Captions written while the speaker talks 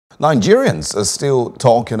Nigerians are still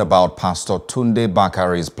talking about Pastor Tunde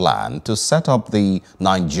Bakare's plan to set up the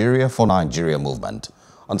Nigeria for Nigeria movement.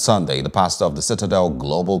 On Sunday, the pastor of the Citadel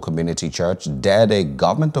Global Community Church dared a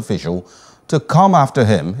government official to come after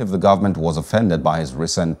him if the government was offended by his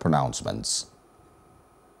recent pronouncements.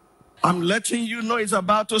 I'm letting you know it's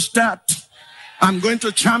about to start. I'm going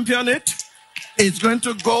to champion it. It's going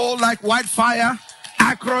to go like wildfire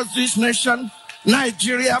across this nation.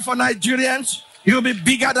 Nigeria for Nigerians. You'll be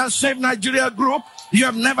bigger than Save Nigeria Group. You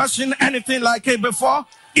have never seen anything like it before.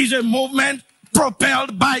 It's a movement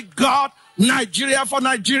propelled by God. Nigeria for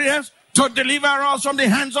Nigerians, to deliver us from the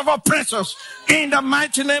hands of oppressors. In the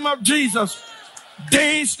mighty name of Jesus.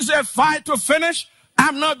 This is a fight to finish.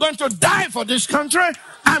 I'm not going to die for this country.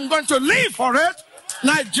 I'm going to live for it.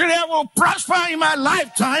 Nigeria will prosper in my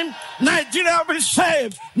lifetime. Nigeria will be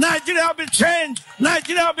saved. Nigeria will be changed.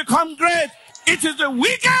 Nigeria will become great. It is the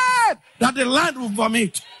wicked that the land will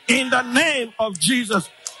vomit. In the name of Jesus.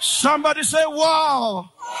 Somebody say,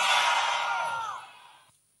 wow.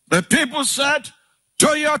 The people said,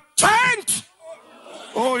 to your tent,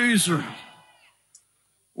 O Israel.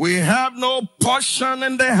 We have no portion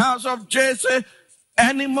in the house of Jesse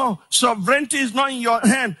anymore. Sovereignty is not in your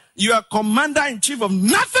hand. You are commander-in-chief of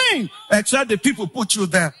nothing except the people put you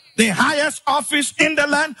there. The highest office in the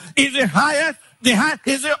land is the highest.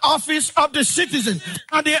 Is the office of the citizen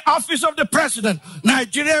and the office of the president.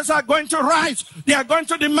 Nigerians are going to rise. They are going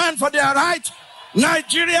to demand for their rights.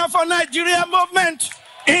 Nigeria for Nigeria movement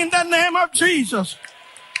in the name of Jesus.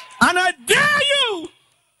 And I dare you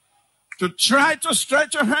to try to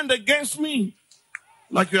stretch your hand against me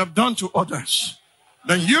like you have done to others.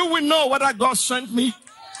 Then you will know whether God sent me.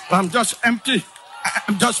 I'm just empty.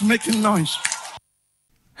 I'm just making noise.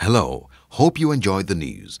 Hello. Hope you enjoyed the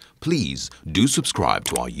news. Please do subscribe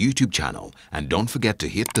to our YouTube channel and don't forget to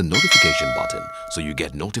hit the notification button so you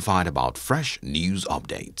get notified about fresh news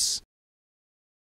updates.